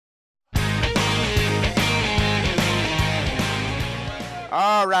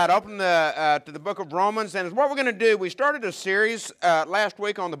All right, open to the book of Romans, and what we're going to do, we started a series last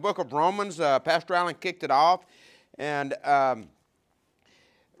week on the book of Romans. Pastor Allen kicked it off, and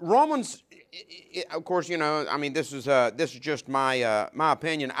Romans, of course, you know, I mean, this is just my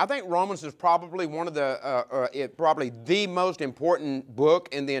opinion. I think Romans is probably one of probably the most important book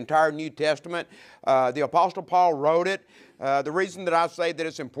in the entire New Testament. The Apostle Paul wrote it. The reason that I say that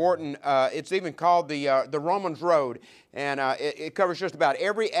it's important, it's even called the Romans Road, and it covers just about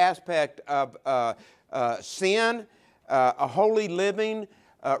every aspect of sin, a holy living,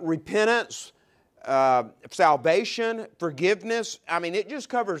 repentance, salvation, forgiveness. I mean, it just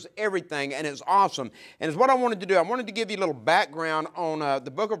covers everything, and it's awesome. And it's what I wanted to do. I wanted to give you a little background on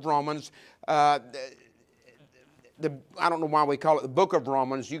the book of Romans. I don't know why we call it the book of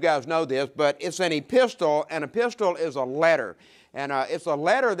Romans. You guys know this, but it's an epistle. An epistle is a letter. And it's a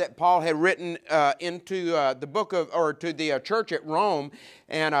letter that Paul had written into the book of, or to the church at Rome.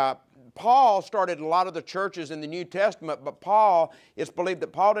 And Paul started a lot of the churches in the New Testament, but it's believed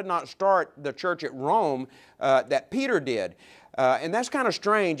that Paul did not start the church at Rome, that Peter did. And that's kind of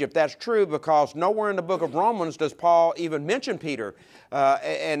strange if that's true, because nowhere in the book of Romans does Paul even mention Peter.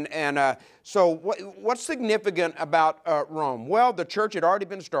 So what's significant about Rome? Well, the church had already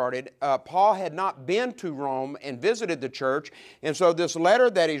been started. Paul had not been to Rome and visited the church. And so this letter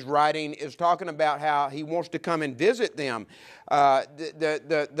that he's writing is talking about how he wants to come and visit them.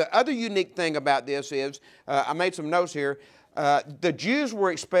 The other unique thing about this is, I made some notes here, the Jews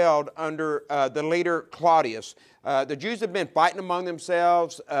were expelled under the leader Claudius. The Jews had been fighting among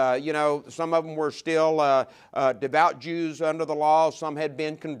themselves. You know, some of them were still devout Jews under the law. Some had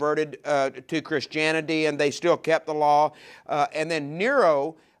been converted to Christianity, and they still kept the law. And then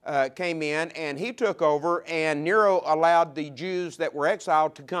Nero came in, and he took over, and Nero allowed the Jews that were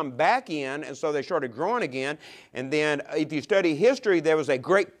exiled to come back in, and so they started growing again. And then if you study history, there was a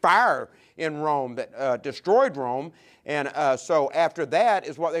great fire in Rome that destroyed Rome. And so after that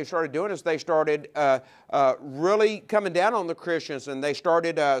is what they started doing, is they started really coming down on the Christians, and they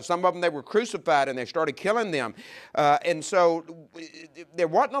started, some of them they were crucified, and they started killing them. And so there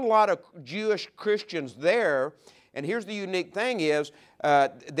wasn't a lot of Jewish Christians there. And here's the unique thing is,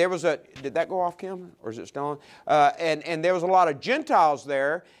 there was did that go off, Kim, or is it still on? And there was a lot of Gentiles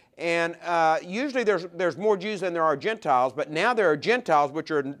there. And usually there's more Jews than there are Gentiles, but now there are Gentiles,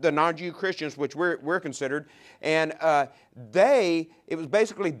 which are the non-Jew Christians, which we're considered, and it was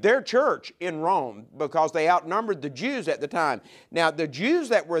basically their church in Rome, because they outnumbered the Jews at the time. Now, the Jews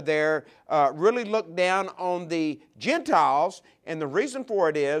that were there really looked down on the Gentiles, and the reason for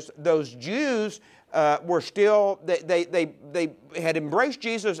it is those Jews were still, they had embraced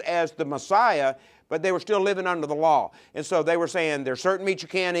Jesus as the Messiah, but they were still living under the law. And so they were saying, there's certain meat you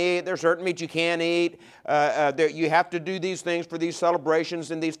can't eat, there's certain meat you can't eat, you have to do these things for these celebrations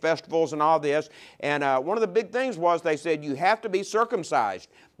and these festivals and all this. And one of the big things was, they said, you have to be circumcised.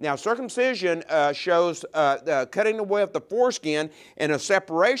 Now, circumcision shows cutting away of the foreskin and a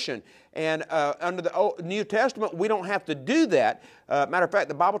separation. And under the New Testament, we don't have to do that. Matter of fact,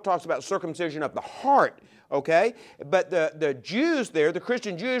 the Bible talks about circumcision of the heart. Okay? But the Jews there, the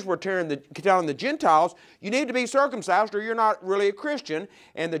Christian Jews, were telling the Gentiles, you need to be circumcised or you're not really a Christian.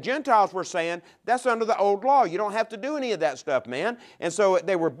 And the Gentiles were saying, that's under the old law. You don't have to do any of that stuff, man. And so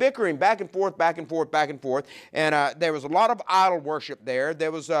they were bickering back and forth, back and forth, back and forth. And there was a lot of idol worship there.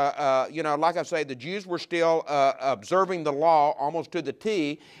 There was, you know, like I say, the Jews were still observing the law almost to the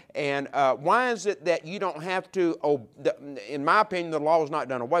T. And why is it that you don't have to, in my opinion, the law was not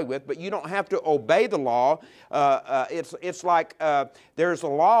done away with, but you don't have to obey the law. It's like there's a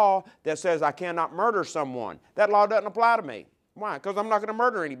law that says I cannot murder someone. That law doesn't apply to me. Why? Because I'm not going to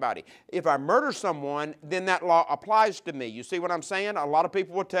murder anybody. If I murder someone, then that law applies to me. You see what I'm saying? A lot of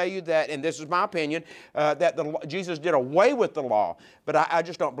people will tell you that, and this is my opinion, that Jesus did away with the law. But I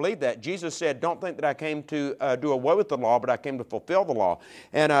just don't believe that. Jesus said, don't think that I came to do away with the law, but I came to fulfill the law.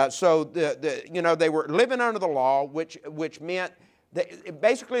 And so you know, they were living under the law, which meant that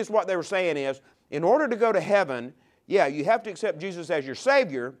basically is what they were saying is, in order to go to heaven, yeah, you have to accept Jesus as your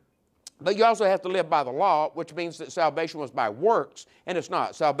Savior, but you also have to live by the law, which means that salvation was by works, and it's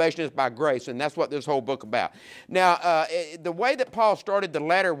not. Salvation is by grace, and that's what this whole book about. Now, the way that Paul started the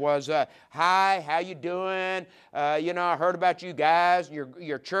letter was, hi, how you doing? You know, I heard about you guys,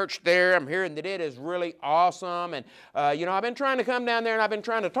 your church there. I'm hearing that it is really awesome, and, you know, I've been trying to come down there, and I've been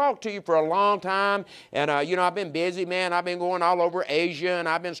trying to talk to you for a long time, and, you know, I've been busy, man. I've been going all over Asia, and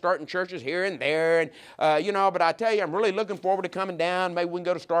I've been starting churches here and there, and, you know, but I tell you, I'm really looking forward to coming down. Maybe we can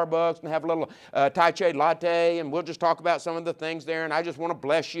go to Starbucks and have a little Tai Chi latte, and we'll just talk about some of the things there, and I just want to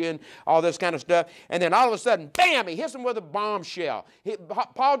bless you and all this kind of stuff. And then all of a sudden, bam, he hits him with a bombshell.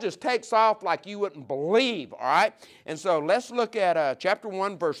 Paul just takes off like you wouldn't believe, all right? And so let's look at chapter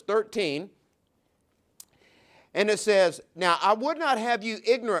 1, verse 13. And it says, now I would not have you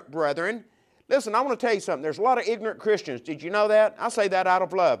ignorant, brethren. Listen, I want to tell you something. There's a lot of ignorant Christians. Did you know that? I say that out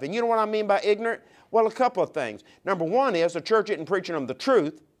of love. And you know what I mean by ignorant? Well, a couple of things. Number one is the church isn't preaching them the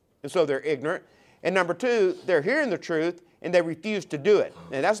truth, and so they're ignorant. And number two, they're hearing the truth, and they refuse to do it.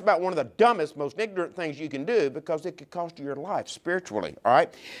 And that's about one of the dumbest, most ignorant things you can do, because it could cost you your life spiritually, all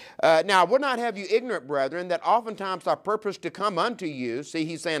right? Now, I would not have you ignorant, brethren, that oftentimes I purposed to come unto you. See,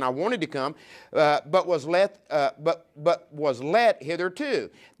 he's saying I wanted to come, but was led hitherto,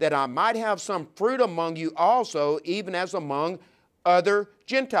 that I might have some fruit among you also, even as among other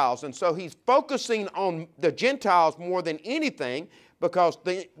Gentiles. And so he's focusing on the Gentiles more than anything, because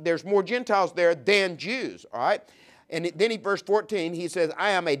there's more Gentiles there than Jews, all right? And then in verse 14, he says,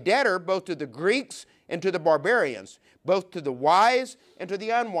 I am a debtor both to the Greeks and to the barbarians, both to the wise and to the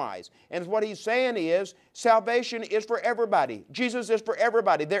unwise. And what he's saying is, salvation is for everybody. Jesus is for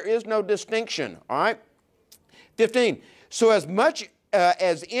everybody. There is no distinction, all right? 15, so as much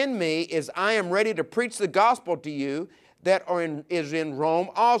as in me is I am ready to preach the gospel to you that is in Rome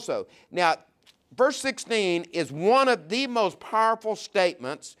also. Now, verse 16 is one of the most powerful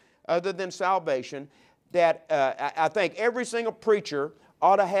statements, other than salvation, that I think every single preacher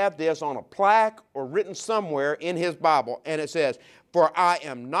ought to have this on a plaque or written somewhere in his Bible. And it says, for I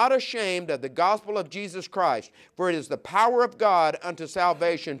am not ashamed of the gospel of Jesus Christ, for it is the power of God unto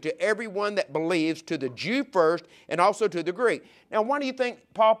salvation to everyone that believes, to the Jew first and also to the Greek. Now, why do you think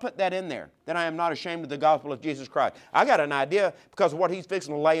Paul put that in there, that I am not ashamed of the gospel of Jesus Christ? I got an idea because of what he's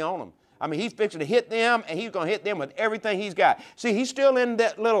fixing to lay on them. I mean, he's fixing to hit them, and he's going to hit them with everything he's got. See, he's still in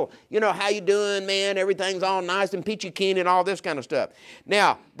that little, you know, how you doing, man? Everything's all nice and peachy keen and all this kind of stuff.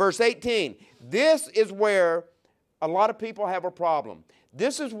 Now, verse 18, this is where a lot of people have a problem.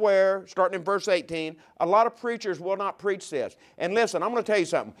 This is where, starting in verse 18, a lot of preachers will not preach this. And listen, I'm going to tell you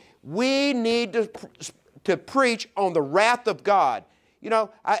something. We need to preach on the wrath of God. You know,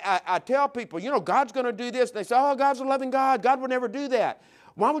 I tell people, you know, God's going to do this. And they say, oh, God's a loving God. God would never do that.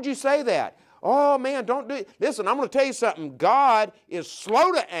 Why would you say that? Oh, man, don't do it. Listen, I'm going to tell you something. God is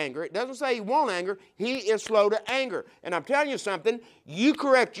slow to anger. It doesn't say he won't anger. He is slow to anger. And I'm telling you something. You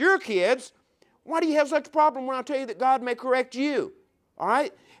correct your kids. Why do you have such a problem when I tell you that God may correct you? All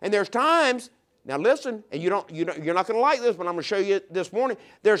right? And there's times, now listen, and you're not going to like this, but I'm going to show you this morning.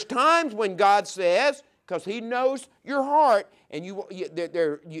 There's times when God says, because he knows your heart, and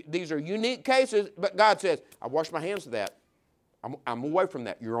these are unique cases, but God says, I wash my hands of that. I'm away from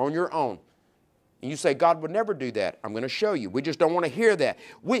that. You're on your own. And you say, God would never do that. I'm going to show you. We just don't want to hear that.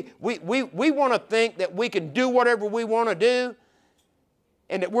 We want to think that we can do whatever we want to do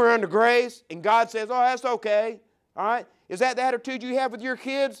and that we're under grace, and God says, oh, that's okay. All right? Is that the attitude you have with your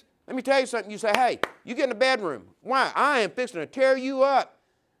kids? Let me tell you something. You say, hey, you get in the bedroom. Why? I am fixing to tear you up.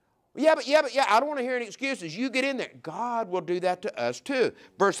 Yeah, but I don't want to hear any excuses. You get in there. God will do that to us too.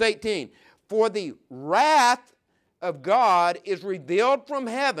 Verse 18, for the wrath of God is revealed from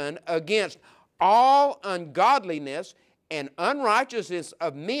heaven against all ungodliness and unrighteousness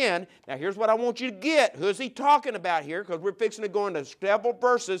of men. Now here's what I want you to get. Who's he talking about here? Because we're fixing to go into several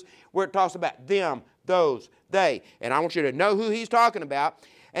verses where it talks about them, those, they. And I want you to know who he's talking about.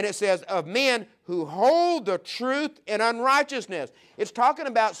 And it says, of men who hold the truth in unrighteousness. It's talking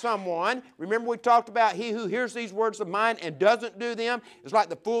about someone. Remember we talked about he who hears these words of mine and doesn't do them is like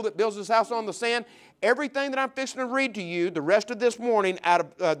the fool that builds his house on the sand. Everything that I'm fixing to read to you the rest of this morning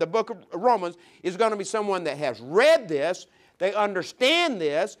out of the book of Romans is going to be someone that has read this, they understand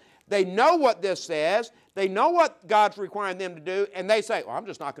this, they know what this says, they know what God's requiring them to do, and they say, well, I'm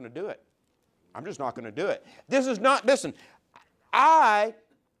just not going to do it. I'm just not going to do it. This is not, listen,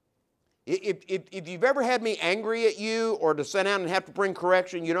 if you've ever had me angry at you or to sit down and have to bring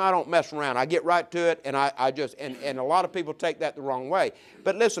correction, you know I don't mess around. I get right to it, and and a lot of people take that the wrong way.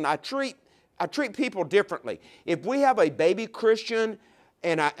 But listen, I treat people differently. If we have a baby Christian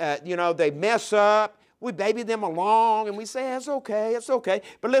and they mess up, we baby them along and we say, it's okay, it's okay.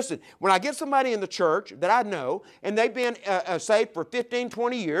 But listen, when I get somebody in the church that I know and they've been saved for 15,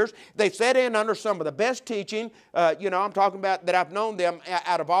 20 years, they sat in under some of the best teaching, I'm talking about that I've known them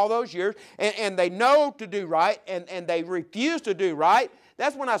out of all those years, and they know to do right and they refuse to do right,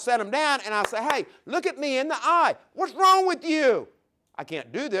 that's when I set them down and I say, hey, look at me in the eye. What's wrong with you? I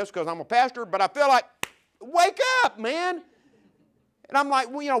can't do this because I'm a pastor, but I feel like, wake up, man. And I'm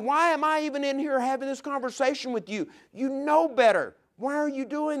like, well, why am I even in here having this conversation with you? You know better. Why are you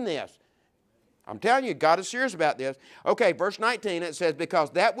doing this? I'm telling you, God is serious about this. Okay, verse 19, it says, because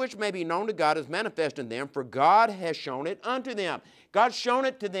that which may be known to God is manifest in them, for God has shown it unto them. God's shown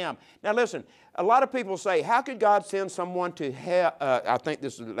it to them. Now listen, a lot of people say, how could God send someone to hell? I think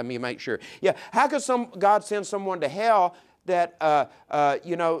this is, let me make sure. Yeah, how could God send someone to hell that,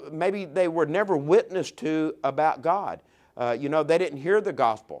 you know, maybe they were never witnessed to about God? You know, they didn't hear the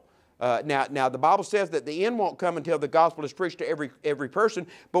gospel. Now, the Bible says that the end won't come until the gospel is preached to every person.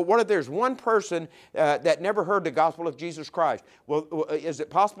 But what if there's one person that never heard the gospel of Jesus Christ? Well, is it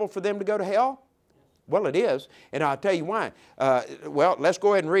possible for them to go to hell? Well, it is, and I'll tell you why. Well, let's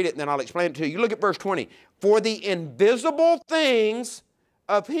go ahead and read it, and then I'll explain it to you. You look at verse 20. For the invisible things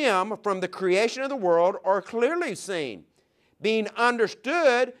of Him from the creation of the world are clearly seen, being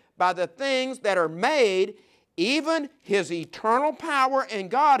understood by the things that are made, even His eternal power and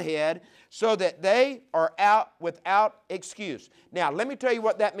Godhead, so that they are without excuse. Now, let me tell you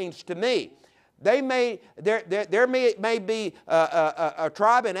what that means to me. There may be a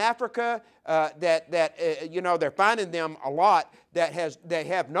tribe in Africa you know, they're finding them a lot they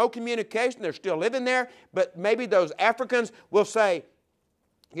have no communication. They're still living there, but maybe those Africans will say,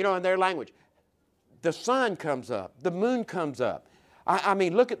 you know, in their language, the sun comes up, the moon comes up. I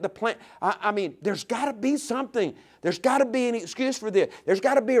mean, look at the plant. I mean, there's got to be something. There's got to be an excuse for this. There's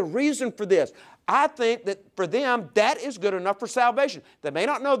got to be a reason for this. I think that for them, that is good enough for salvation. They may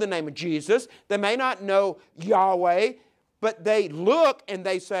not know the name of Jesus. They may not know Yahweh, but they look and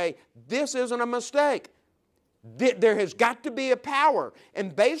they say, this isn't a mistake. There has got to be a power.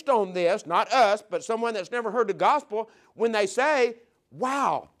 And based on this, not us, but someone that's never heard the gospel, when they say,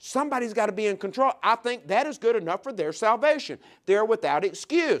 wow, somebody's got to be in control, I think that is good enough for their salvation. They're without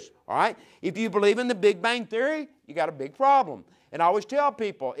excuse, all right? If you believe in the Big Bang Theory, you got a big problem. And I always tell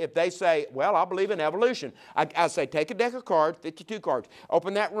people, if they say, well, I believe in evolution, I say, take a deck of cards, 52 cards,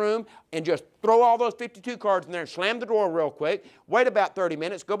 open that room and just throw all those 52 cards in there and slam the door real quick, wait about 30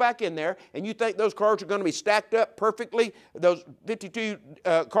 minutes, go back in there, and you think those cards are going to be stacked up perfectly, those 52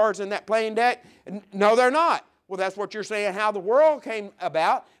 cards in that playing deck? No, they're not. Well, that's what you're saying, how the world came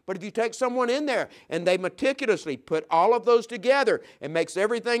about. But if you take someone in there and they meticulously put all of those together and makes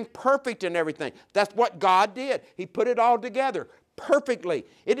everything perfect and everything, that's what God did. He put it all together perfectly.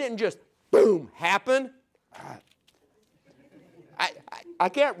 It didn't just, boom, happen. I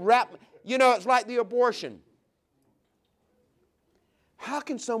can't wrap, you know, it's like the abortion. How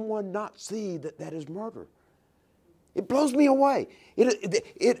can someone not see that that is murder? It blows me away. They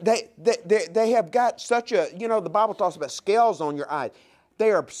have got such a, you know, the Bible talks about scales on your eyes.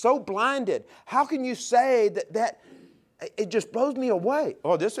 They are so blinded. How can you say that it just blows me away?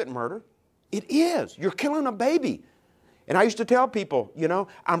 Oh, this isn't murder. It is. You're killing a baby. And I used to tell people, you know,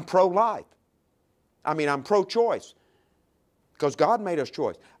 I'm pro-life. I mean, I'm pro-choice. Because God made us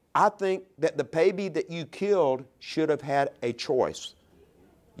choice. I think that the baby that you killed should have had a choice.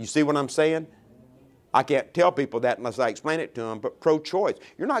 You see what I'm saying? I can't tell people that unless I explain it to them, but pro-choice.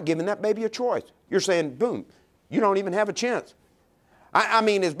 You're not giving that baby a choice. You're saying, boom, you don't even have a chance. I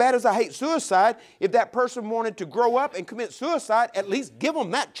mean, as bad as I hate suicide, if that person wanted to grow up and commit suicide, at least give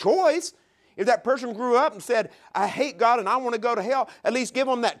them that choice. If that person grew up and said, I hate God and I want to go to hell, at least give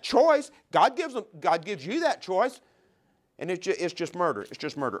them that choice. God gives you that choice. And it's just murder. It's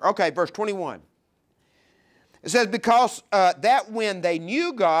just murder. Okay, verse 21. It says, because that when they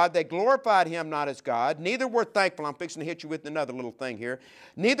knew God, they glorified Him not as God, neither were thankful. I'm fixing to hit you with another little thing here.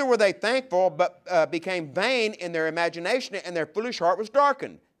 Neither were they thankful, but became vain in their imagination, and their foolish heart was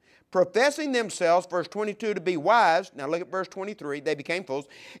darkened. Professing themselves, verse 22, to be wise, now look at verse 23, they became fools,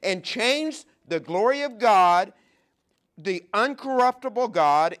 and changed the glory of God, the uncorruptible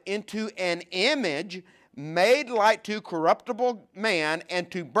God, into an image made like to corruptible man,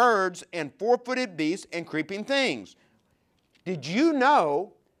 and to birds and four-footed beasts and creeping things. Did you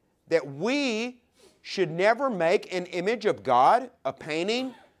know that we should never make an image of God, a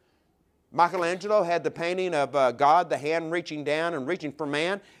painting? Michelangelo had the painting of God, the hand reaching down and reaching for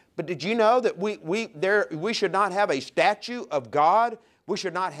man. But did you know that we should not have a statue of God? We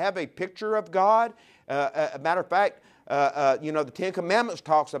should not have a picture of God. A matter of fact, you know, the Ten Commandments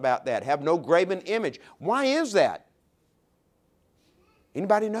talks about that. Have no graven image. Why is that?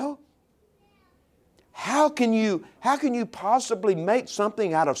 Anybody know? How can you possibly make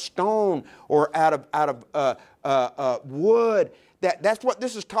something out of stone or out of wood? That's what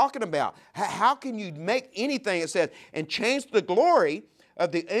this is talking about. How can you make anything, it says, and change the glory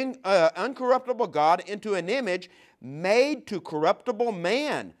of the uncorruptible God into an image made to corruptible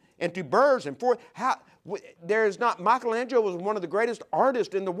man and to birds and there is not. Michelangelo was one of the greatest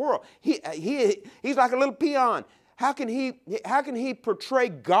artists in the world. He's like a little peon. how can he portray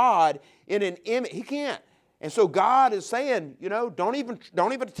God in an image? He can't. And so God is saying, you know, don't even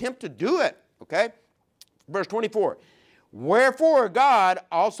attempt to do it. Okay? Verse 24. Wherefore God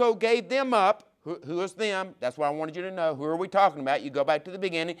also gave them up. Who is them? That's what I wanted you to know. Who are we talking about? You go back to the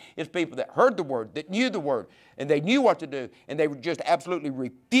beginning. It's people that heard the word, that knew the word, and they knew what to do, and they just absolutely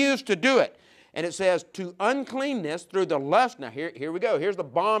refused to do it. And it says, to uncleanness through the lust. Now here we go. Here's the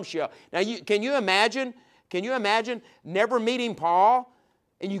bombshell. Now can you imagine never meeting Paul,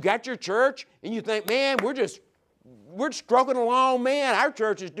 and you got your church, and you think, man, we're stroking along, man. Our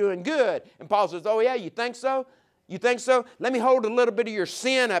church is doing good. And Paul says, oh yeah, you think so? You think so? Let me hold a little bit of your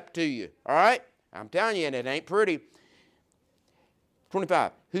sin up to you. All right? I'm telling you, and it ain't pretty.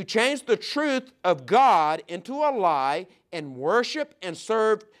 25. Who changed the truth of God into a lie and worship and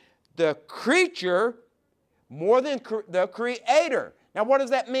served the creature more than the Creator. Now, what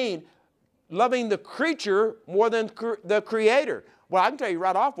does that mean? Loving the creature more than the Creator. Well, I can tell you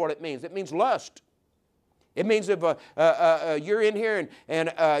right off what it means. It means lust. It means if you're in here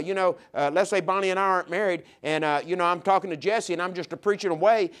and you know, let's say Bonnie and I aren't married, and you know, I'm talking to Jesse and I'm just preaching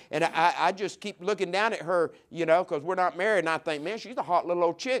away, and I just keep looking down at her, you know, because we're not married, and I think, man, she's a hot little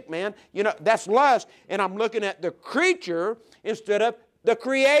old chick, man. You know, that's lust, and I'm looking at the creature instead of the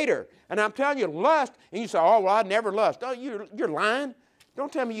Creator. And I'm telling you, lust, and you say, oh, well, I never lust. Oh, you're lying.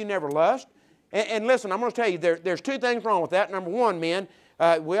 Don't tell me you never lust. And listen, I'm going to tell you, there's two things wrong with that. Number one, men,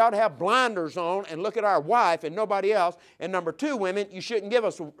 we ought to have blinders on and look at our wife and nobody else. And number two, women, you shouldn't give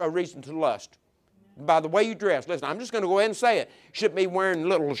us a reason to lust by the way you dress. Listen, I'm just going to go ahead and say it. You shouldn't be wearing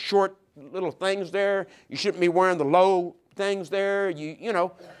little short little things there. You shouldn't be wearing the low things there. You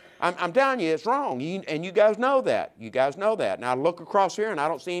know, I'm telling you, it's wrong. And you guys know that. You guys know that. Now, I look across here and I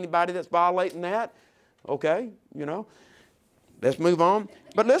don't see anybody that's violating that. Okay, you know. Let's move on.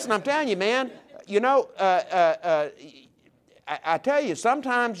 But listen, I'm telling you, man, you know, I tell you,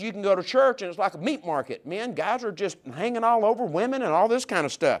 sometimes you can go to church and it's like a meat market. Men, guys are just hanging all over women and all this kind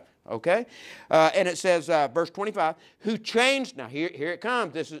of stuff, okay? And it says, verse 25, who changed, now here it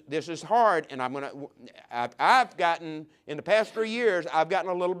comes. This is hard, and I've gotten, in the past 3 years, I've gotten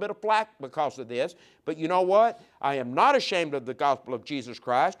a little bit of flack because of this. But you know what? I am not ashamed of the gospel of Jesus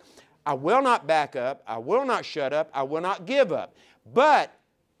Christ. I will not back up. I will not shut up. I will not give up. But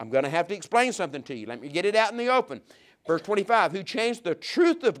I'm going to have to explain something to you. Let me get it out in the open. Verse 25, who changed the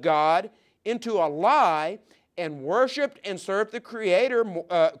truth of God into a lie and worshiped and served the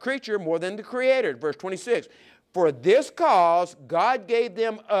creature more than the Creator. Verse 26, for this cause God gave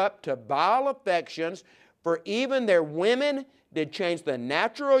them up to vile affections, for even their women did change the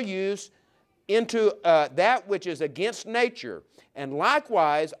natural use into that which is against nature. And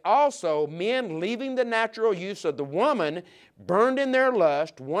likewise also men, leaving the natural use of the woman, burned in their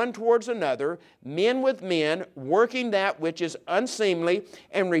lust one towards another, men with men, working that which is unseemly,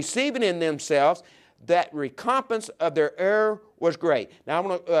 and receiving in themselves that recompense of their error was great. Now I'm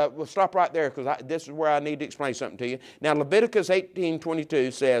going to we'll stop right there, because this is where I need to explain something to you. Now Leviticus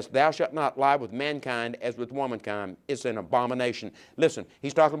 18:22 says, thou shalt not lie with mankind as with womankind. It's an abomination. Listen,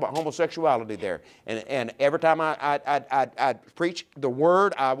 he's talking about homosexuality there. And every time I preach the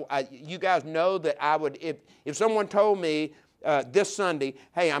word, you guys know that I would, if someone told me this Sunday,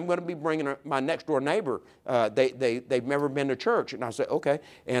 hey, I'm going to be bringing my next door neighbor, they've never been to church. And I say, okay,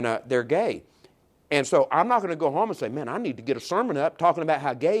 and they're gay. And so I'm not going to go home and say, man, I need to get a sermon up talking about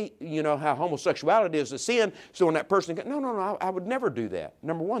how gay, you know, how homosexuality is a sin. So when that person goes, no, I would never do that.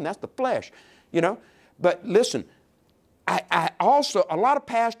 Number one, that's the flesh, you know. But listen, I also, a lot of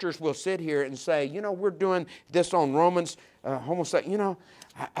pastors will sit here and say, you know, we're doing this on Romans, homosexuality. You know,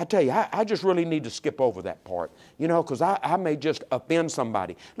 I tell you, I just really need to skip over that part, you know, because I may just offend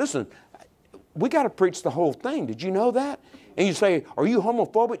somebody. Listen, we got to preach the whole thing. Did you know that? And you say, are you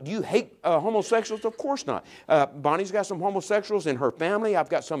homophobic? Do you hate homosexuals? Of course not. Bonnie's got some homosexuals in her family. I've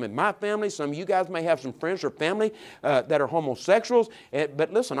got some in my family. Some of you guys may have some friends or family that are homosexuals.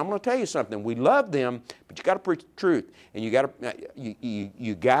 But listen, I'm going to tell you something. We love them, but you got to preach the truth. And you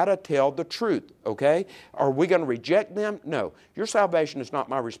got to tell the truth, okay? Are we going to reject them? No. Your salvation is not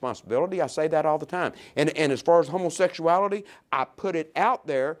my responsibility. I say that all the time. And as far as homosexuality, I put it out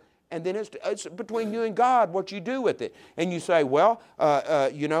there. And then it's between you and God what you do with it. And you say, well,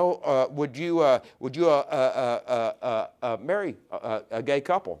 you know, would you marry a gay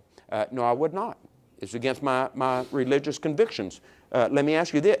couple? No, I would not. It's against my religious convictions. Let me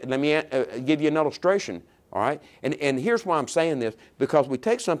ask you this. Let me give you an illustration. All right? And here's why I'm saying this. Because we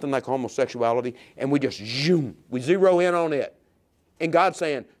take something like homosexuality and we just zoom. We zero in on it. And God's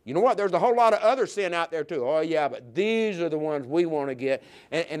saying, you know what, there's a whole lot of other sin out there too. Oh yeah, but these are the ones we want to get.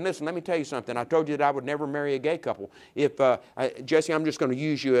 And listen, let me tell you something. I told you that I would never marry a gay couple. If, Jesse, I'm just going to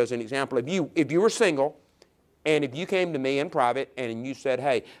use you as an example. If you were single, and if you came to me in private and you said,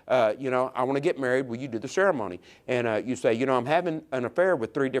 hey, you know, I want to get married, will you do the ceremony? And you say, you know, I'm having an affair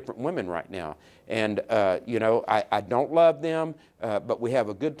with 3 different women right now. And, you know, I don't love them, but we have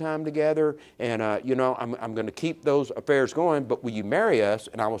a good time together. And, you know, I'm going to keep those affairs going, but will you marry us?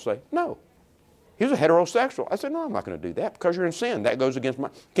 And I will say, no. He's a heterosexual. I said, no, I'm not going to do that because you're in sin. That goes against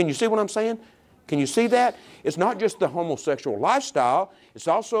my... Can you see what I'm saying? Can you see that? It's not just the homosexual lifestyle. It's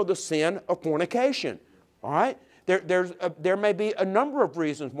also the sin of fornication. All right? There may be a number of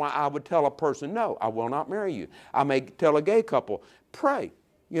reasons why I would tell a person, no, I will not marry you. I may tell a gay couple, pray,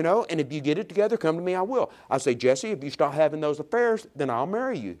 you know, and if you get it together, come to me, I will. I say, Jesse, if you stop having those affairs, then I'll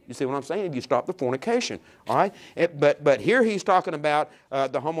marry you. You see what I'm saying? If you stop the fornication, all right? But here he's talking about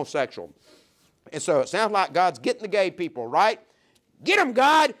the homosexual. And so it sounds like God's getting the gay people, right? Get them,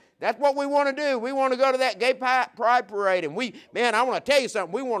 God! That's what we want to do. We want to go to that gay pride parade, and man, I want to tell you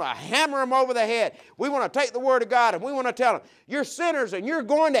something. We want to hammer them over the head. We want to take the word of God, and we want to tell them, you're sinners, and you're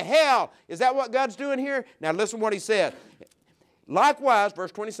going to hell. Is that what God's doing here? Now listen what he says. Likewise,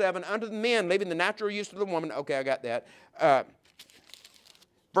 verse 27, unto the men, leaving the natural use of the woman. Okay, I got that.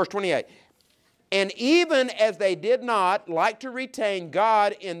 Verse 28. And even as they did not like to retain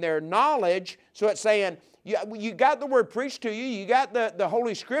God in their knowledge, so it's saying, you got the word preached to you. You got the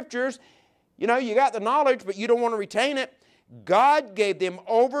Holy Scriptures. You know, you got the knowledge, but you don't want to retain it. God gave them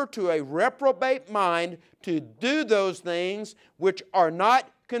over to a reprobate mind to do those things which are not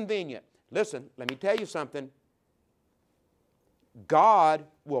convenient. Listen, let me tell you something. God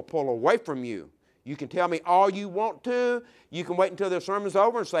will pull away from you. You can tell me all you want to. You can wait until the sermon's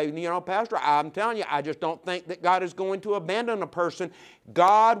over and say, you know, Pastor, I'm telling you, I just don't think that God is going to abandon a person.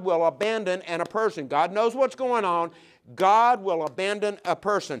 God will abandon a person. God knows what's going on. God will abandon a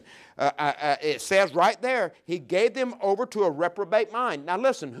person. It says right there, he gave them over to a reprobate mind. Now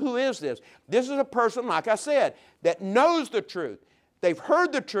listen, who is this? This is a person, like I said, that knows the truth. They've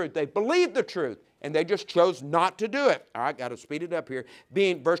heard the truth. They've believed the truth. And they just chose not to do it. All right, got to speed it up here.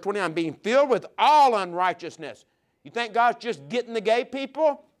 Verse 29, being filled with all unrighteousness. You think God's just getting the gay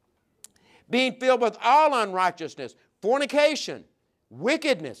people? Being filled with all unrighteousness, fornication,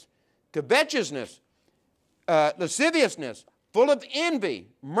 wickedness, covetousness, lasciviousness, full of envy,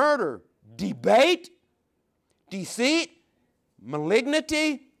 murder, debate, deceit,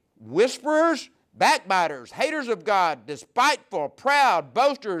 malignity, whisperers, backbiters, haters of God, despiteful, proud,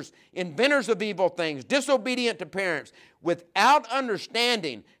 boasters, inventors of evil things, disobedient to parents, without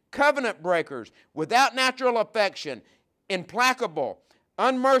understanding, covenant breakers, without natural affection, implacable,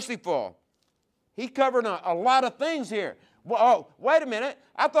 unmerciful. He covered a lot of things here. Well, oh, wait a minute.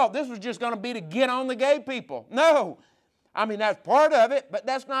 I thought this was just going to be to get on the gay people. No. I mean, that's part of it, but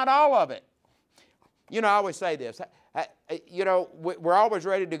that's not all of it. You know, I always say this. You know, we're always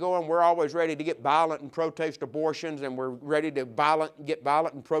ready to go and we're always ready to get violent and protest abortions, and we're ready to get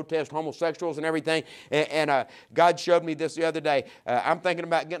violent and protest homosexuals and everything. And God showed me this the other day. I'm thinking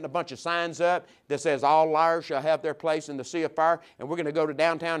about getting a bunch of signs up that says all liars shall have their place in the sea of fire. And we're going to go to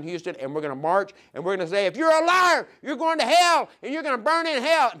downtown Houston and we're going to march and we're going to say, if you're a liar, you're going to hell and you're going to burn in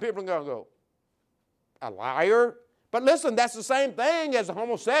hell. And people are going to go, a liar? But listen, that's the same thing as a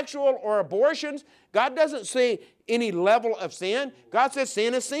homosexual or abortions. God doesn't see any level of sin. God says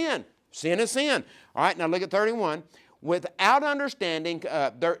sin is sin. Sin is sin. All right, now look at 31. Without understanding,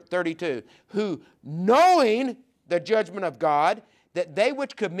 32, who knowing the judgment of God, that they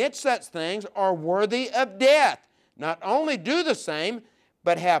which commit such things are worthy of death, not only do the same,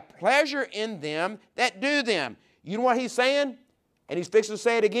 but have pleasure in them that do them. You know what he's saying? And he's fixing to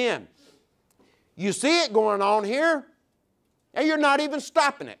say it again. You see it going on here, and you're not even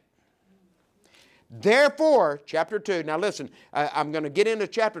stopping it. Therefore, chapter 2, now listen, I'm going to get into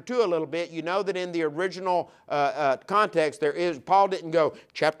chapter 2 a little bit. You know that in the original context, Paul didn't go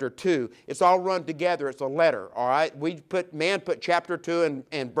chapter 2. It's all run together. It's a letter, all right? Man put chapter 2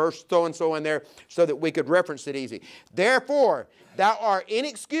 and verse so-and-so in there so that we could reference it easy. Therefore, thou art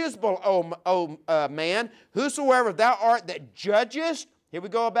inexcusable, O man, whosoever thou art that judgest. Here we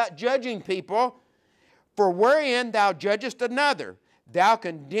go about judging people. For wherein thou judgest another, thou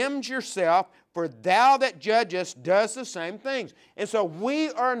condemns yourself, for thou that judgest does the same things. And so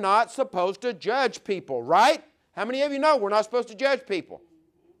we are not supposed to judge people, right? How many of you know we're not supposed to judge people?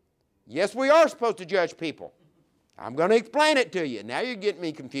 Yes, we are supposed to judge people. I'm going to explain it to you. Now you're getting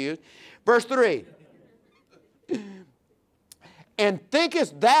me confused. Verse 3. And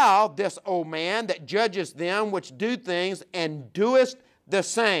thinkest thou, this old man, that judgest them which do things, and doest the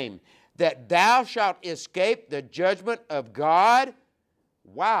same, that thou shalt escape the judgment of God?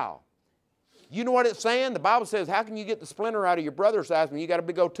 Wow. You know what it's saying? The Bible says, how can you get the splinter out of your brother's eyes when you got a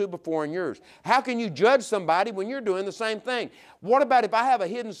big old two before in yours? How can you judge somebody when you're doing the same thing? What about if I have a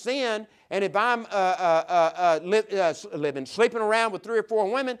hidden sin, and if I'm sleeping around with 3 or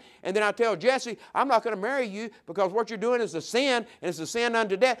 4 women, and then I tell Jesse, I'm not going to marry you because what you're doing is a sin, and it's a sin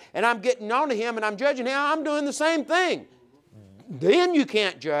unto death, and I'm getting on to him, and I'm judging him, I'm doing the same thing. Then you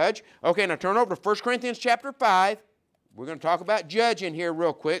can't judge. Okay, now turn over to 1 Corinthians chapter 5. We're going to talk about judging here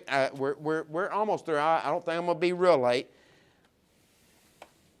real quick. We're almost there. I don't think I'm going to be real late.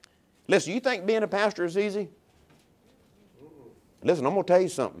 Listen, you think being a pastor is easy? Listen, I'm going to tell you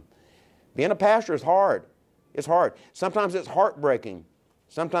something. Being a pastor is hard. It's hard. Sometimes it's heartbreaking.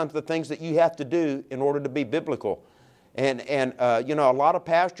 Sometimes the things that you have to do in order to be biblical. And you know, a lot of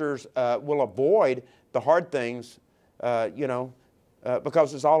pastors will avoid the hard things,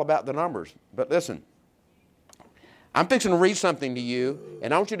 because it's all about the numbers. But listen. I'm fixing to read something to you,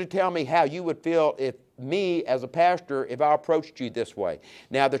 and I want you to tell me how you would feel if me, as a pastor, if I approached you this way.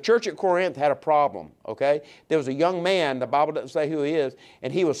 Now, the church at Corinth had a problem, okay? There was a young man, the Bible doesn't say who he is,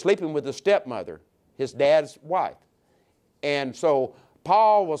 and he was sleeping with his stepmother, his dad's wife. And so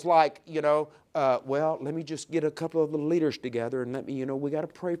Paul was like, well, let me just get a couple of the leaders together and let me, we got to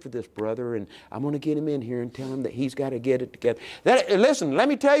pray for this brother, and I'm going to get him in here and tell him that he's got to get it together. Listen, let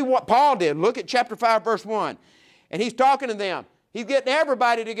me tell you what Paul did. Look at chapter 5, verse 1. And he's talking to them. He's getting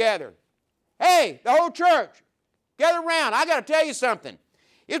everybody together. Hey, the whole church, gather around. I got to tell you something.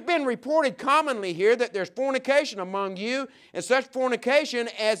 It's been reported commonly here that there's fornication among you, and such fornication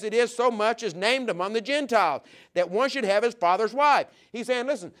as it is so much is named among the Gentiles, that one should have his father's wife. He's saying,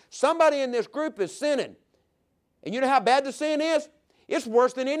 listen, somebody in this group is sinning. And you know how bad the sin is? It's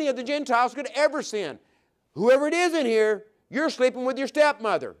worse than any of the Gentiles could ever sin. Whoever it is in here, you're sleeping with your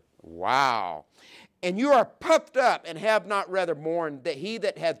stepmother. Wow. And you are puffed up and have not rather mourned that he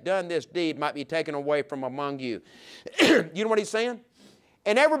that hath done this deed might be taken away from among you. You know what he's saying?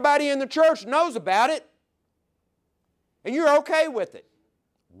 And everybody in the church knows about it. And you're okay with it.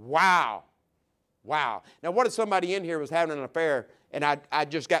 Wow. Wow. Now what if somebody in here was having an affair, and I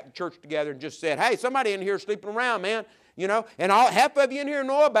just got the church together and just said, hey, somebody in here is sleeping around, man. And half of you in here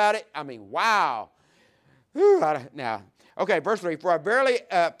know about it. I mean, wow. Whew, now, okay, verse 3, For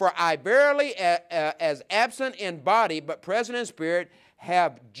I verily, as absent in body, but present in spirit,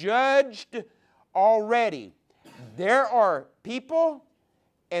 have judged already. There are people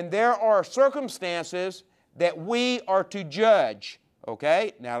and there are circumstances that we are to judge.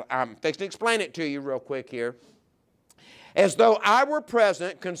 Okay, now I'm fixing to explain it to you real quick here. As though I were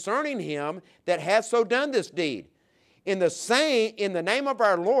present concerning him that hath so done this deed. In the name of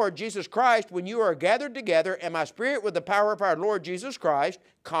our Lord Jesus Christ, when you are gathered together, and my spirit with the power of our Lord Jesus Christ,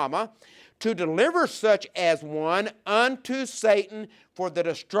 to deliver such as one unto Satan for the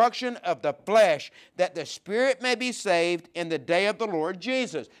destruction of the flesh, that the spirit may be saved in the day of the Lord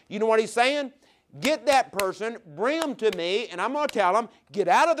Jesus. You know what he's saying? Get that person, bring them to me, and I'm going to tell them, get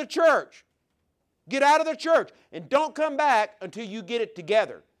out of the church. Get out of the church, and don't come back until you get it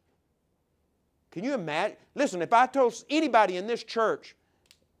together. Can you imagine? Listen, if I told anybody in this church,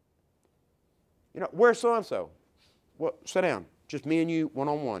 where's so-and-so? Well, sit down. Just me and you,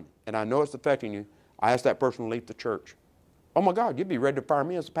 one-on-one. And I know it's affecting you. I ask that person to leave the church. Oh, my God, you'd be ready to fire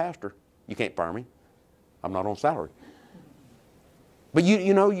me as a pastor. You can't fire me. I'm not on salary. But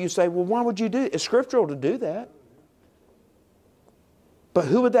you say, well, why would you do it? It's scriptural to do that. But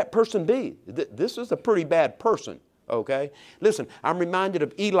who would that person be? This is a pretty bad person, okay? Listen, I'm reminded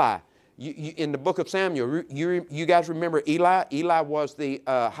of Eli. In the book of Samuel, you guys remember Eli? Eli was the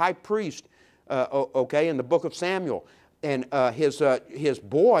high priest, in the book of Samuel. And his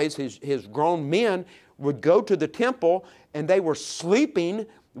boys, his grown men, would go to the temple, and they were sleeping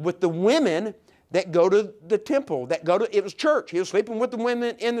with the women that go to the temple, it was church. He was sleeping with the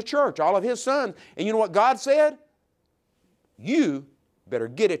women in the church, all of his sons. And you know what God said? You better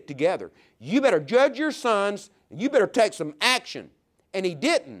get it together. You better judge your sons, and you better take some action. And he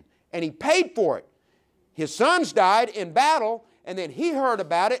didn't. And he paid for it. His sons died in battle, and then he heard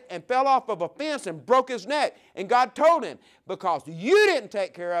about it and fell off of a fence and broke his neck. And God told him, because you didn't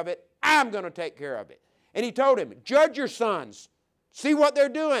take care of it, I'm going to take care of it. And he told him, judge your sons. See what they're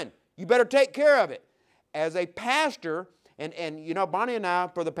doing. You better take care of it. As a pastor And you know, Bonnie and I,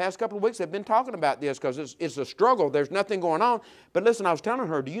 for the past couple of weeks, have been talking about this because it's a struggle. There's nothing going on. But listen, I was telling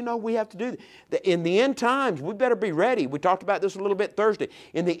her, do you know we have to do that? In the end times, we better be ready. We talked about this a little bit Thursday.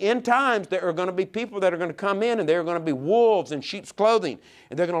 In the end times, there are going to be people that are going to come in, and they're going to be wolves in sheep's clothing,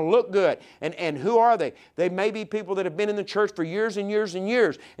 and they're going to look good. And who are they? They may be people that have been in the church for years and years and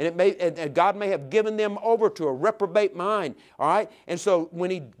years, and God may have given them over to a reprobate mind, all right? And so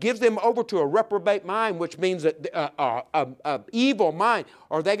when He gives them over to a reprobate mind, which means that an evil mind,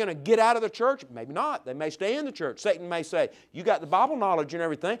 are they going to get out of the church? Maybe not. They may stay in the church. Satan may say, you got the Bible knowledge and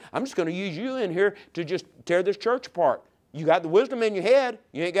everything. I'm just going to use you in here to just tear this church apart. You got the wisdom in your head.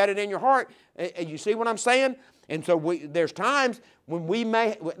 You ain't got it in your heart. You see what I'm saying? And so there's times when we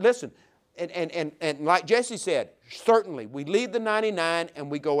may, listen, and like Jesse said, certainly we leave the 99 and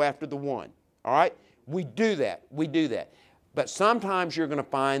we go after the one. All right? We do that. We do that. But sometimes you're going to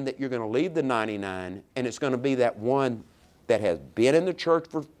find that you're going to leave the 99 and it's going to be that one that has been in the church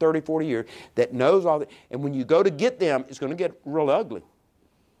for 30, 40 years, that knows all that. And when you go to get them, it's going to get real ugly.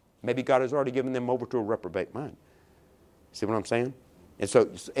 Maybe God has already given them over to a reprobate mind. See what I'm saying? And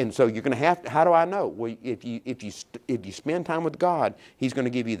so you're going to have to, how do I know? Well, if you spend time with God, He's going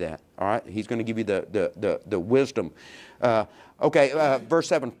to give you that. All right? He's going to give you the wisdom. Verse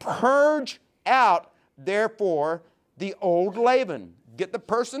 7, purge out, therefore, the old leaven. Get the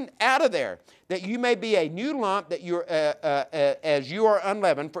person out of there, that you may be a new lump, that you're as you are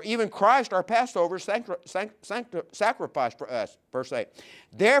unleavened. For even Christ, our Passover, sacrificed for us. Verse 8.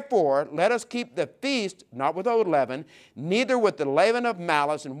 Therefore, let us keep the feast not with old leaven, neither with the leaven of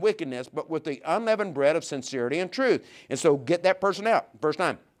malice and wickedness, but with the unleavened bread of sincerity and truth. And so get that person out. Verse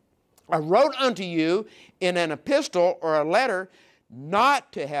 9. I wrote unto you in an epistle or a letter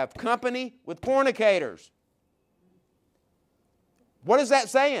not to have company with fornicators. What is that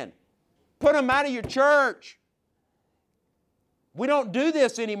saying? Put them out of your church. We don't do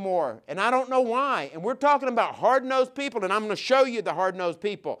this anymore, and I don't know why. And we're talking about hard-nosed people, and I'm going to show you the hard-nosed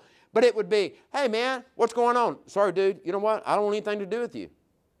people. But it would be, hey, man, what's going on? Sorry, dude, you know what? I don't want anything to do with you.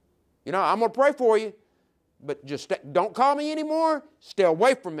 You know, I'm going to pray for you, but just don't call me anymore. Stay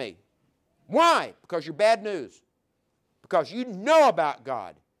away from me. Why? Because you're bad news. Because you know about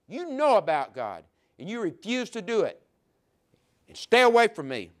God. You know about God, and you refuse to do it. Stay away from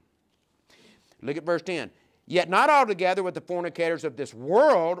me. Look at verse 10. Yet not altogether with the fornicators of this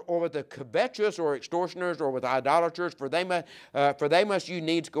world, or with the covetous, or extortioners, or with idolaters, for they must you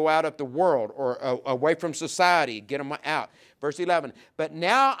needs go out of the world, or away from society, get them out. Verse 11. But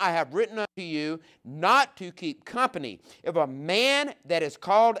now I have written unto you not to keep company. If a man that is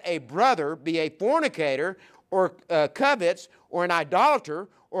called a brother be a fornicator, or covets, or an idolater,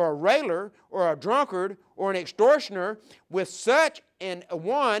 or a railer, or a drunkard, or an extortioner, with such an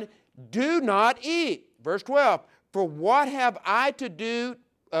one do not eat. Verse 12, for what have I to do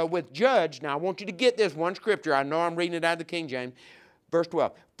with judge? Now I want you to get this one scripture. I know I'm reading it out of the King James. Verse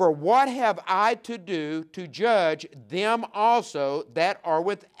 12, for what have I to do to judge them also that are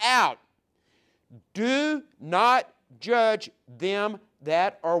without? Do not judge them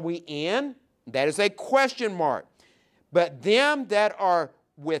that are within. That is a question mark. But them that are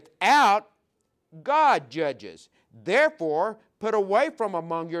without, God judges. Therefore, put away from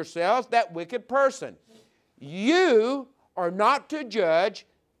among yourselves that wicked person. You are not to judge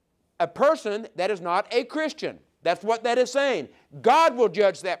a person that is not a Christian. That's what that is saying. God will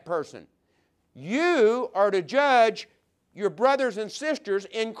judge that person. You are to judge your brothers and sisters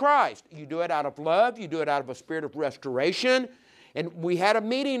in Christ. You do it out of love. You do it out of a spirit of restoration. And we had a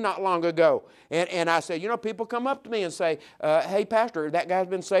meeting not long ago, and I said, you know, people come up to me and say, hey, pastor, that guy's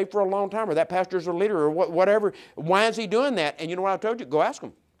been saved for a long time, or that pastor's a leader, or whatever. Why is he doing that? And you know what I told you? Go ask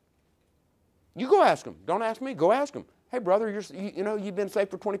him. You go ask him. Don't ask me. Go ask him. Hey, brother, you've been saved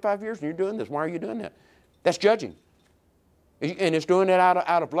for 25 years, and you're doing this. Why are you doing that? That's judging. And it's doing it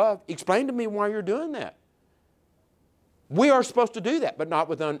out of love. Explain to me why you're doing that. We are supposed to do that, but not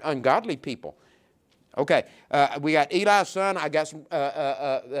with ungodly people. Okay, we got Eli's son. I got some.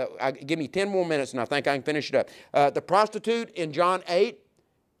 Give me 10 more minutes, and I think I can finish it up. The prostitute in John 8,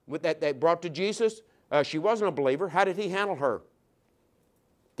 that they brought to Jesus, she wasn't a believer. How did he handle her?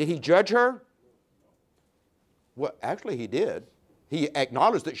 Did he judge her? Well, actually, he did. He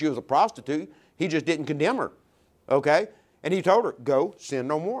acknowledged that she was a prostitute. He just didn't condemn her. Okay, and he told her, "Go, sin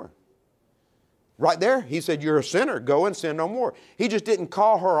no more." Right there, he said, you're a sinner. Go and sin no more. He just didn't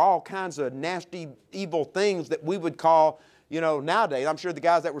call her all kinds of nasty, evil things that we would call, nowadays. I'm sure the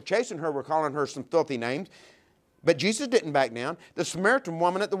guys that were chasing her were calling her some filthy names. But Jesus didn't back down. The Samaritan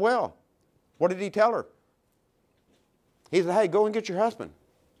woman at the well, what did he tell her? He said, hey, go and get your husband.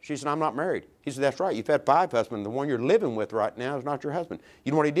 She said, I'm not married. He said, that's right. You've had 5 husbands. The one you're living with right now is not your husband.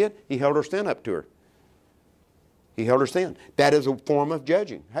 You know what he did? He held her sin up to her. He held her sin. That is a form of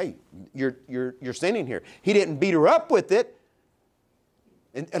judging. Hey, you're sinning here. He didn't beat her up with it,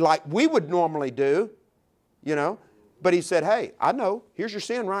 and like we would normally do, you know. But he said, hey, I know. Here's your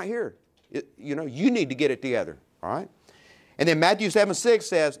sin right here. You know, you need to get it together. All right. And then Matthew 7:6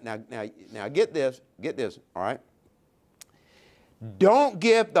 says, now get this, all right. Don't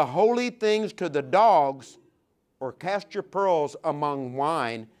give the holy things to the dogs, or cast your pearls among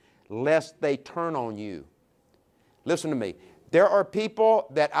wine, lest they turn on you. Listen to me. There are people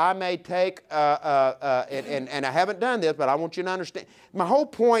that I may take, and I haven't done this, but I want you to understand. My whole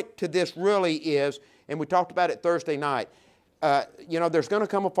point to this really is, and we talked about it Thursday night, you know, there's going to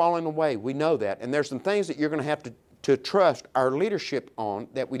come a falling away. We know that. And there's some things that you're going to have to trust our leadership on,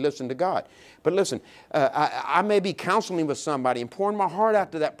 that we listen to God. But listen, I may be counseling with somebody and pouring my heart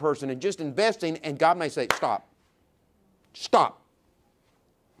out to that person and just investing, and God may say, stop. Stop.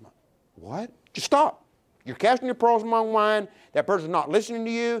 What? Just stop. You're casting your pearls among wine. That person's not listening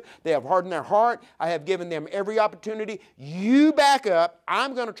to you. They have hardened their heart. I have given them every opportunity. You back up.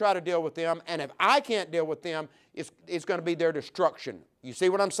 I'm going to try to deal with them. And if I can't deal with them, it's going to be their destruction. You see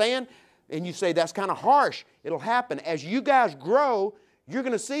what I'm saying? And you say, that's kind of harsh. It'll happen. As you guys grow, you're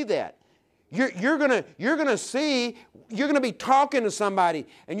going to see that. You're going to be talking to somebody,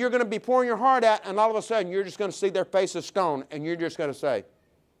 and you're going to be pouring your heart out, and all of a sudden you're just going to see their face of stone, and you're just going to say,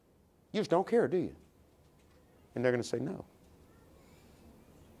 you just don't care, do you? And they're going to say no.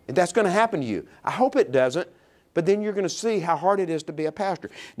 And that's going to happen to you. I hope it doesn't, but then you're going to see how hard it is to be a pastor.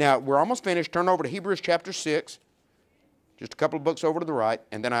 Now, we're almost finished. Turn over to Hebrews chapter 6. Just a couple of books over to the right.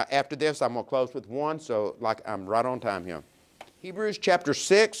 And then after this, I'm going to close with one, so like I'm right on time here. Hebrews chapter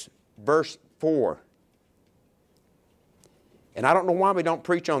 6, verse 4. And I don't know why we don't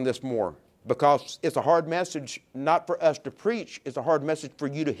preach on this more, because it's a hard message not for us to preach. It's a hard message for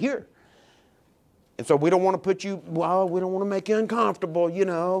you to hear. And so we don't want to put you, well, we don't want to make you uncomfortable, you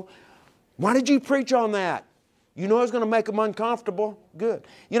know. Why did you preach on that? You know it's going to make them uncomfortable? Good.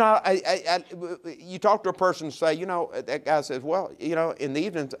 You know, you talk to a person and say, you know, that guy says, well, you know, in the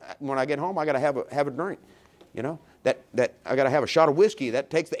evenings when I get home, I got to have a drink. You know, that I got to have a shot of whiskey. That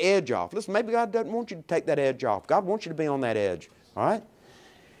takes the edge off. Listen, maybe God doesn't want you to take that edge off. God wants you to be on that edge. All right?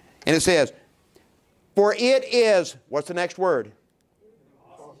 And it says, for it is, what's the next word?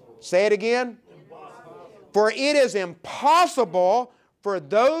 Impossible. Say it again. For it is impossible for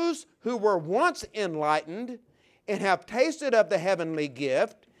those who were once enlightened and have tasted of the heavenly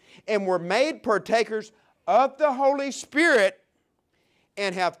gift and were made partakers of the Holy Spirit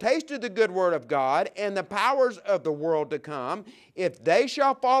and have tasted the good word of God and the powers of the world to come, if they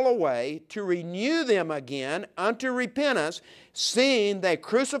shall fall away, to renew them again unto repentance, seeing they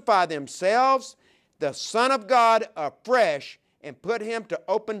crucify themselves, the Son of God, afresh, and put him to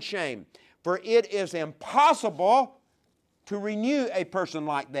open shame. For it is impossible to renew a person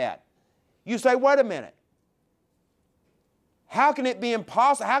like that. You say, wait a minute. How can it be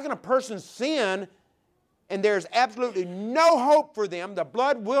impossible? How can a person sin and there's absolutely no hope for them? The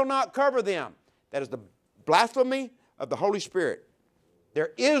blood will not cover them. That is the blasphemy of the Holy Spirit.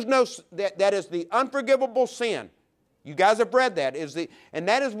 There is no, that is the unforgivable sin. You guys have read that. And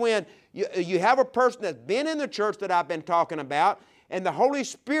that is when you have a person that's been in the church that I've been talking about, and the Holy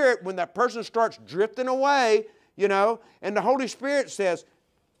Spirit, when that person starts drifting away, you know, and the Holy Spirit says,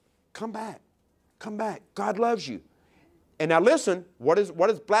 come back, come back. God loves you. And now listen, what is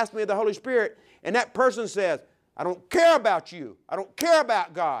blasphemy of the Holy Spirit? And that person says, I don't care about you. I don't care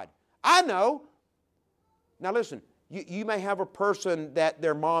about God. I know. Now listen, you may have a person that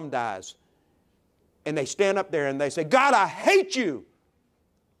their mom dies, and they stand up there and they say, God, I hate you.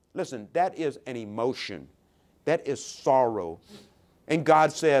 Listen, that is an emotion. That is sorrow. And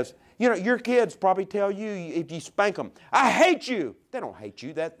God says, you know, your kids probably tell you if you spank them, I hate you. They don't hate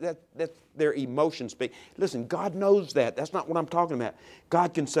you. That's their emotion speak. Listen, God knows that. That's not what I'm talking about.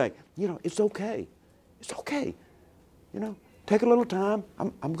 God can say, you know, it's okay. It's okay. You know, take a little time.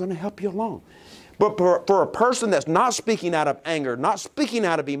 I'm going to help you along. But for a person that's not speaking out of anger, not speaking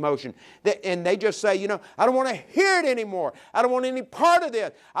out of emotion, and they just say, you know, I don't want to hear it anymore. I don't want any part of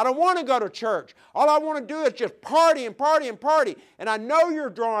this. I don't want to go to church. All I want to do is just party and party and party. And I know you're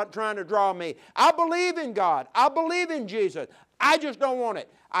trying to draw me. I believe in God. I believe in Jesus. I just don't want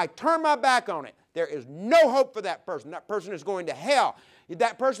it. I turn my back on it. There is no hope for that person. That person is going to hell.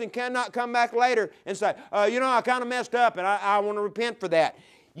 That person cannot come back later and say, you know, I kind of messed up and I want to repent for that.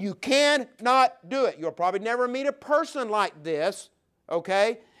 You cannot do it. You'll probably never meet a person like this,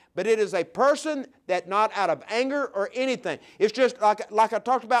 okay? But it is a person that not out of anger or anything. It's just like I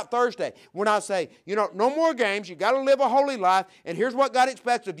talked about Thursday when I say, you know, no more games. You got to live a holy life, and here's what God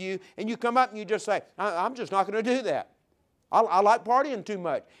expects of you. And you come up and you just say, I'm just not going to do that. I like partying too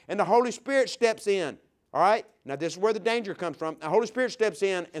much. And the Holy Spirit steps in. All right? Now this is where the danger comes from. The Holy Spirit steps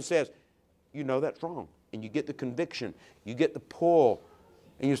in and says, you know that's wrong. And you get the conviction. You get the pull.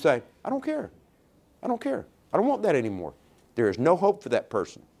 And you say, I don't care. I don't care. I don't want that anymore. There is no hope for that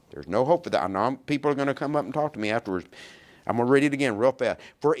person. There's no hope for that. I know people are going to come up and talk to me afterwards. I'm going to read it again real fast.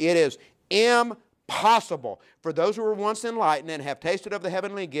 For it is impossible for those who were once enlightened and have tasted of the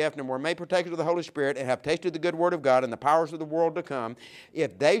heavenly gift and were made partakers of the Holy Spirit and have tasted the good word of God and the powers of the world to come,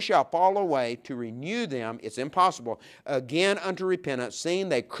 if they shall fall away, to renew them, it's impossible, again unto repentance, seeing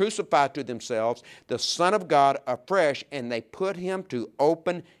they crucify to themselves the Son of God afresh, and they put him to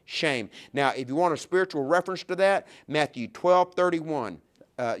open shame. Now, if you want a spiritual reference to that, Matthew 12:31.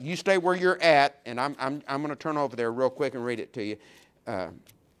 You stay where you're at, and I'm going to turn over there real quick and read it to you. And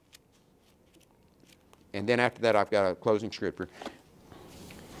then after that, I've got a closing scripture.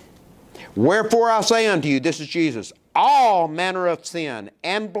 Wherefore I say unto you, this is Jesus, all manner of sin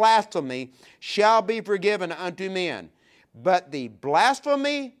and blasphemy shall be forgiven unto men, but the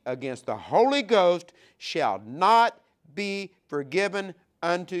blasphemy against the Holy Ghost shall not be forgiven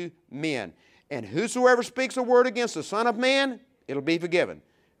unto men. And whosoever speaks a word against the Son of Man, it'll be forgiven.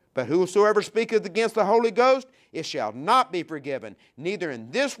 But whosoever speaketh against the Holy Ghost, it shall not be forgiven, neither in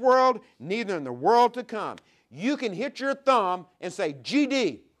this world, neither in the world to come. You can hit your thumb and say,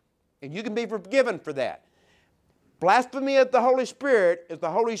 GD, and you can be forgiven for that. Blasphemy of the Holy Spirit is the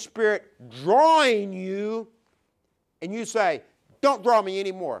Holy Spirit drawing you, and you say, don't draw me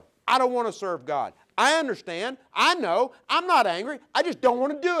anymore. I don't want to serve God. I understand. I know. I'm not angry. I just don't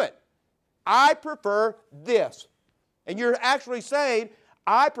want to do it. I prefer this. And you're actually saying,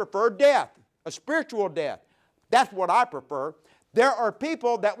 I prefer death, a spiritual death. That's what I prefer. There are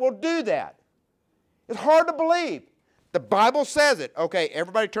people that will do that. It's hard to believe. The Bible says it. Okay,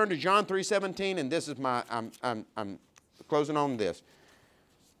 everybody turn to John 3:17, and this is my, I'm closing on this.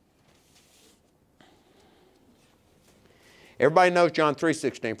 Everybody knows John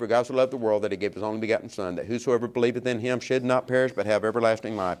 3:16, for God so loved the world that he gave his only begotten Son, that whosoever believeth in him should not perish but have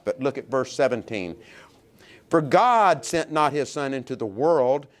everlasting life. But look at verse 17. For God sent not his Son into the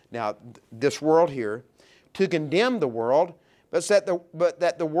world, now this world here, to condemn the world, but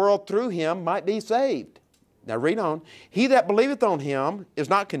that the world through him might be saved. Now read on. He that believeth on him is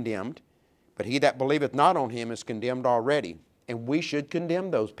not condemned, but he that believeth not on him is condemned already. And we should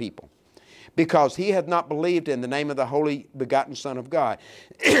condemn those people, because he hath not believed in the name of the only begotten Son of God.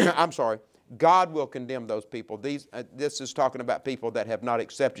 I'm sorry. God will condemn those people. This is talking about people that have not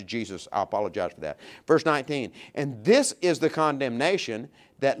accepted Jesus. I apologize for that. Verse 19, and this is the condemnation,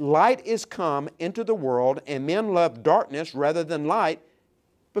 that light is come into the world, and men love darkness rather than light,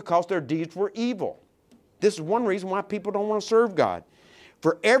 because their deeds were evil. This is one reason why people don't want to serve God.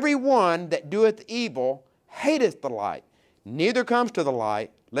 For every one that doeth evil hateth the light, neither comes to the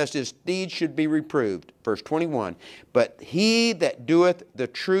light, lest his deeds should be reproved. Verse 21, but he that doeth the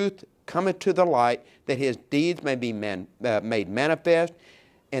truth cometh to the light, that his deeds may be made manifest,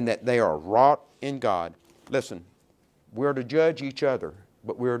 and that they are wrought in God. Listen, we're to judge each other,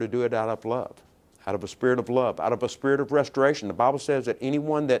 but we're to do it out of love, out of a spirit of love, out of a spirit of restoration. The Bible says that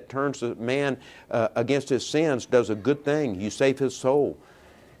anyone that turns a man against his sins does a good thing. You save his soul.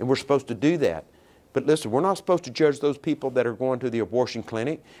 And we're supposed to do that. But listen, we're not supposed to judge those people that are going to the abortion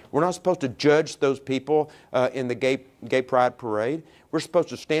clinic. We're not supposed to judge those people in the gay pride parade. We're supposed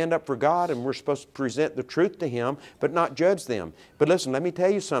to stand up for God, and we're supposed to present the truth to Him, but not judge them. But listen, let me tell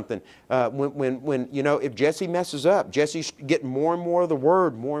you something. When you know, if Jesse messes up, Jesse's getting more and more of the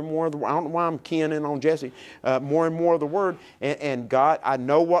Word, more and more of the Word. I don't know why I'm keying in on Jesse. More and more of the Word. And God, I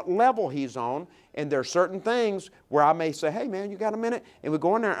know what level he's on, and there are certain things where I may say, hey man, you got a minute? And we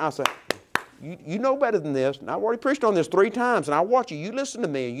go in there, and I'll say, you know better than this. And I've already preached on this 3 times, and I watch you. You listen to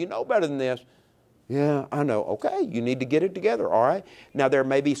me, and you know better than this. Yeah, I know. Okay, you need to get it together, all right? Now, there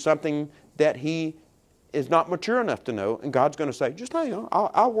may be something that he is not mature enough to know, and God's going to say, just hang on,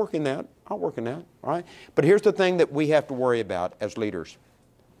 I'll work in that. I'll work in that, all right? But here's the thing that we have to worry about as leaders.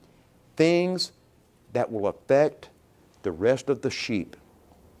 Things that will affect the rest of the sheep.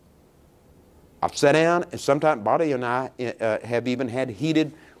 I've sat down, and sometimes Bonnie and I have even had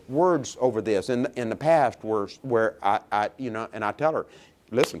heated words over this in the past where I and I tell her,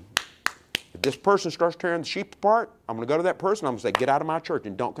 listen, if this person starts tearing the sheep apart, I'm going to go to that person, I'm going to say, get out of my church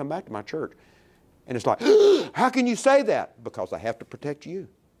and don't come back to my church. And it's like, how can you say that? Because I have to protect you.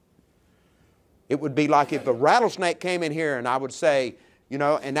 It would be like if a rattlesnake came in here and I would say, You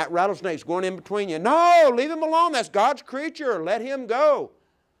know, and that rattlesnake's going in between you. No, leave him alone. That's God's creature. Let him go.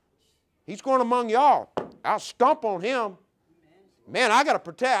 He's going among y'all. I'll stomp on him. Man, I got to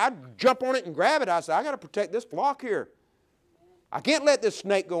protect. I'd jump on it and grab it. I said, I got to protect this flock here. I can't let this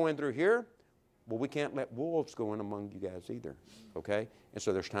snake go in through here. Well, we can't let wolves go in among you guys either. Okay? And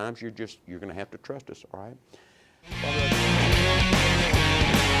so there's times you're going to have to trust us, all right? Father,